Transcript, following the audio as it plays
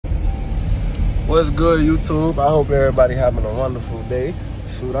What's good, YouTube? I hope everybody having a wonderful day.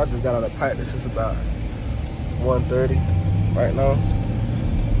 Shoot, I just got out of practice. It's about 1:30 right now.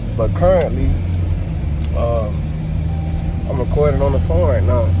 But currently, I'm recording on the phone right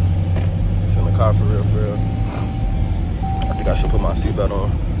now. Just in the car for real. I think I should put my seatbelt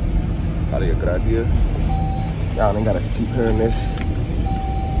on. Probably a good idea. Y'all ain't gotta keep hearing this,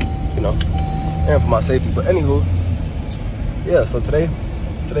 you know, and for my safety. But anywho, yeah, so today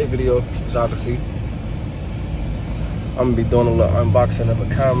video, as y'all can see, I'm gonna be doing a little unboxing of a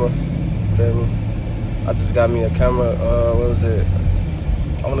camera, feel me? I just got me a camera, what was it?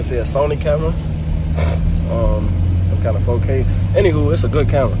 I wanna say a Sony camera, some kind of 4K. Anywho, it's a good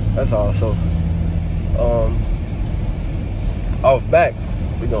camera, that's all. So, off back,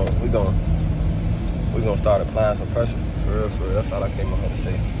 we gonna start applying some pressure, for real, that's all I came on here to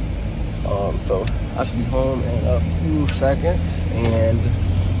say. So I should be home in a few seconds, and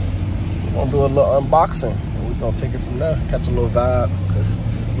we're gonna do a little unboxing, and we're gonna take it from there, catch a little vibe, because a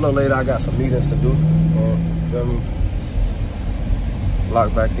little later I got some meetings to do, and feel me,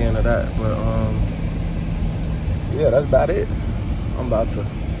 lock back into that. But yeah, that's about it. I'm about to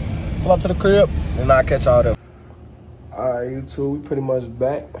pull up to the crib, and I'll catch y'all there. Alright, YouTube, we pretty much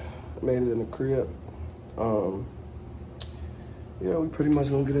back. Made it in the crib. Yeah, we pretty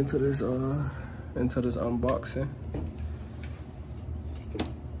much gonna get into this unboxing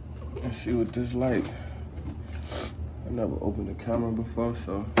and see what this like. I never opened a camera before,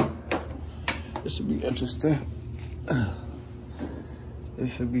 so it should be interesting. It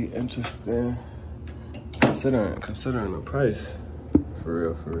should be interesting considering the price,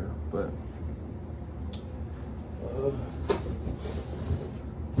 for real. But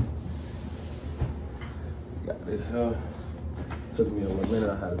got this. Took me a little minute.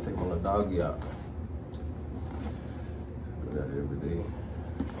 I had to take my little doggy out. Do that every day.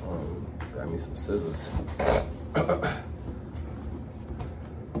 Got me some scissors. That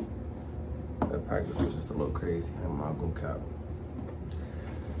practice was just a little crazy. I'm not gonna cap.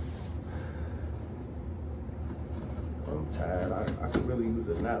 I'm tired. I could really use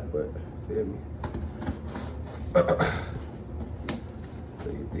a nap, but feel me. So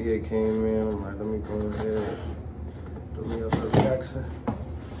your DA came in. I'm like, let me go ahead. Put me up a reaction.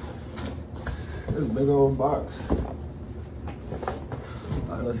 This big old box.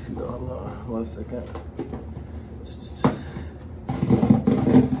 Alright, let's see. Hold on 1 second.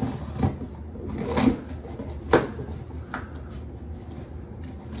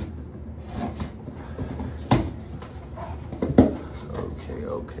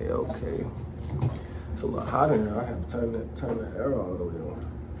 Okay. It's a little hot in here. I have to turn the air all the way on.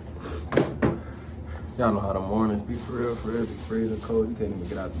 Y'all know how the mornings be, for real, be freezing cold. You can't even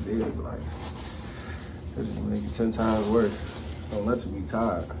get out the bed, but like, this just make it 10 times worse. Don't let you be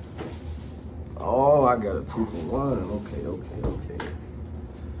tired. Oh, I got a 2 for 1. Okay.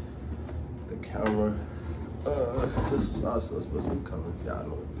 The camera. This is also supposed to be coming. Y'all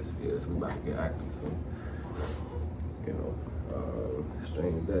know what this is. We about to get active, you know,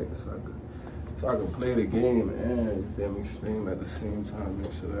 stream deck, so I can play the game and, you feel me, stream at the same time.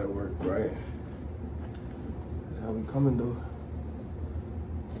 Make sure that works right. How we coming, though?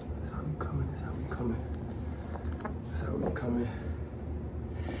 That's how we coming.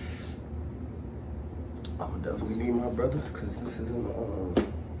 I'ma definitely need my brother, because this isn't,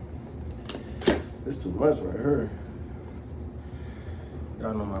 it's too much right here.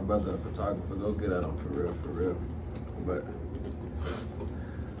 Y'all know my brother, a photographer. Go get at him, for real. But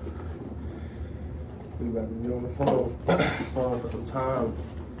we about to be on the phone for some time,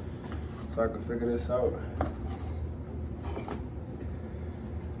 so I can figure this out.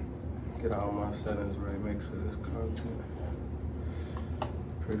 Get all my settings right, make sure this content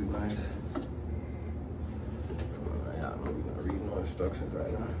pretty nice. Y'all know we're not reading no instructions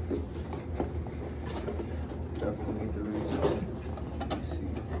right now. Definitely need to read some. Let's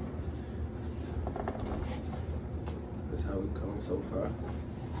see. That's how we coming so far.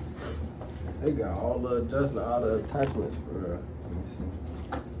 They got all the adjustments, all the attachments for real. Let me see.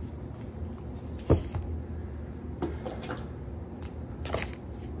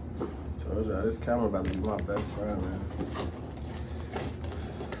 This camera about to be my best friend, man.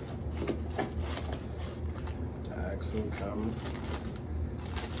 Action camera.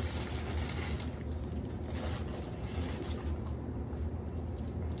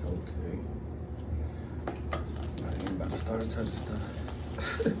 Okay. I ain't about to start touching stuff.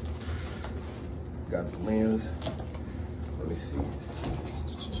 Got the lens. Let me see.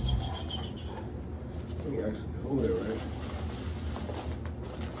 Let me actually hold it right.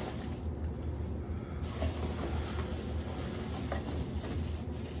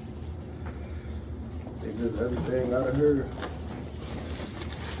 Get this everything out of here.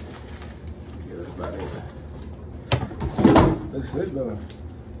 Get everybody in. That's it though.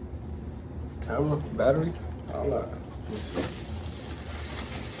 Camera, battery, all that. Let's see.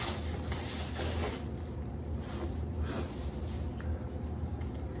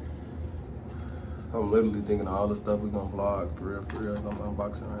 I'm literally thinking of all the stuff we're gonna vlog for real, I'm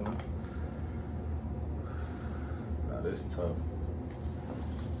unboxing right now. Nah, this is tough.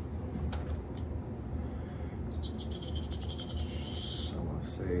 So I'm gonna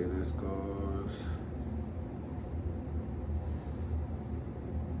say this goes.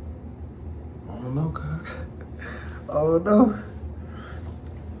 I don't know, cuz. I don't know.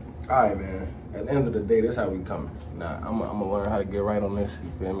 All right, man. At the end of the day, that's how we coming. Nah, I'm gonna learn how to get right on this.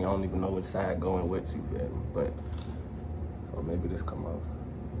 You feel me? I don't even know which side going which. You feel me? But or maybe this come off,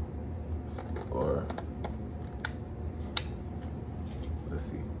 or let's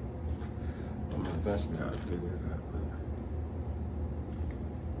see. I'm gonna eventually have to figure it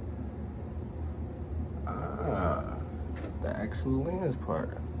out. But the actual lens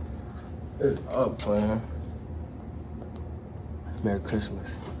part is up, man. Merry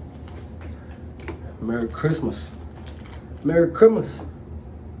Christmas. Merry Christmas. Merry Christmas.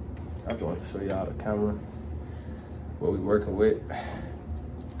 I just wanted to show y'all the camera, what we working with.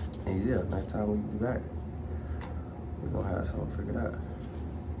 And yeah, next time we be back, we're gonna have something figured out.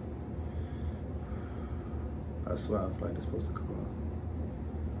 I swear I feel like it's supposed to come out.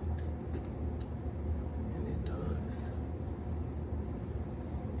 And it does.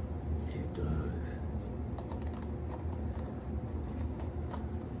 It does.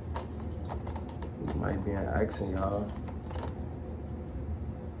 We might be in action, y'all.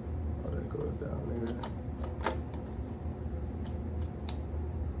 Oh, that goes down there.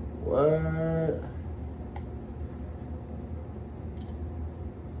 What?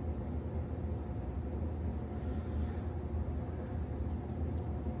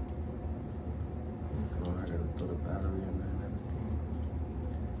 I gotta throw the battery in there and everything.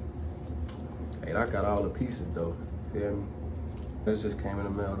 Hey, I got all the pieces though. Feel me? This just came in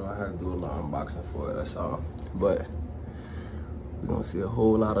the mail though. I had to do a little unboxing for it, that's all. But we're gonna see a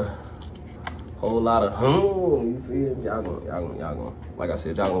whole lot of you feel me? Y'all gonna, like I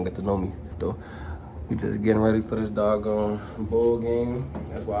said, y'all gonna get to know me though. We just getting ready for this doggone bowl game.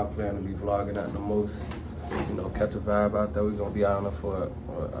 That's why I plan to be vlogging at the most. You know, catch a vibe out there. We're gonna be out on it for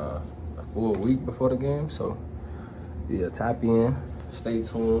a full week before the game. So yeah, tap in, stay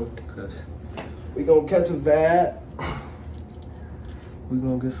tuned, cause we gonna catch a vibe. We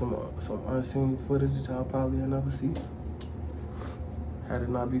gonna get some unseen footage that y'all probably will never see. Had it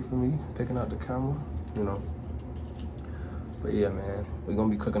not be for me picking out the camera, you know. But yeah, man, we gonna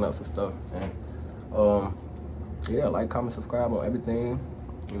be cooking up some stuff, and yeah, like, comment, subscribe on everything.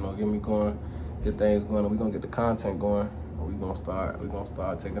 You know, get me going, get things going, and we gonna get the content going. And we gonna start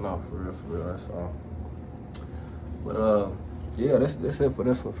taking off for real. That's all. But yeah, that's it for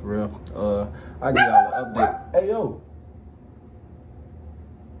this one for real. I give y'all an update. Hey yo.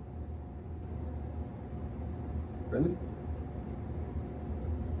 Really?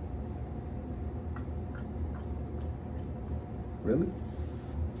 Really?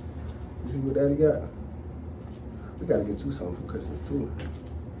 You see what Daddy got? We gotta get you something for Christmas too.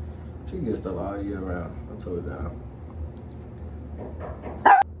 She can get stuff all year round. I told her that.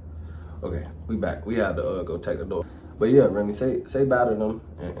 Okay, we back. We had to go check the door. But yeah, Remy, say bye to them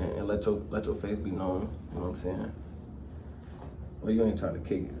and let your face be known. You know what I'm saying? Well, you ain't trying to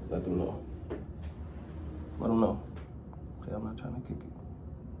kick it. Let them know. Let them know. Say I'm not trying to kick it.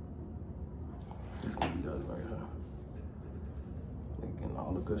 It's gonna be us right here. They're getting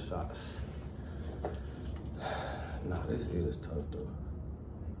all the good shots. Nah, this is tough though.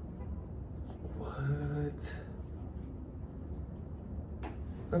 What?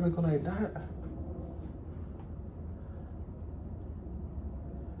 Why go like that?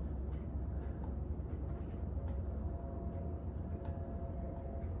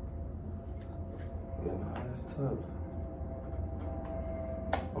 Yeah, nah, that's tough.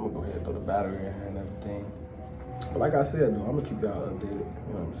 I'm gonna go ahead and throw the battery in here and everything. But like I said, though, I'm gonna keep y'all updated.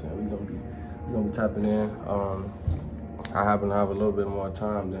 You know what I'm saying? We're gonna be tapping in. I happen to have a little bit more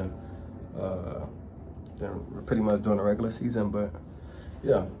time than pretty much during the regular season, but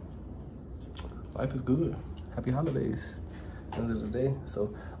yeah, life is good. Happy holidays, end of the day.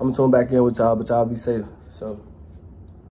 So I'm gonna tune back in with y'all, but y'all be safe. So.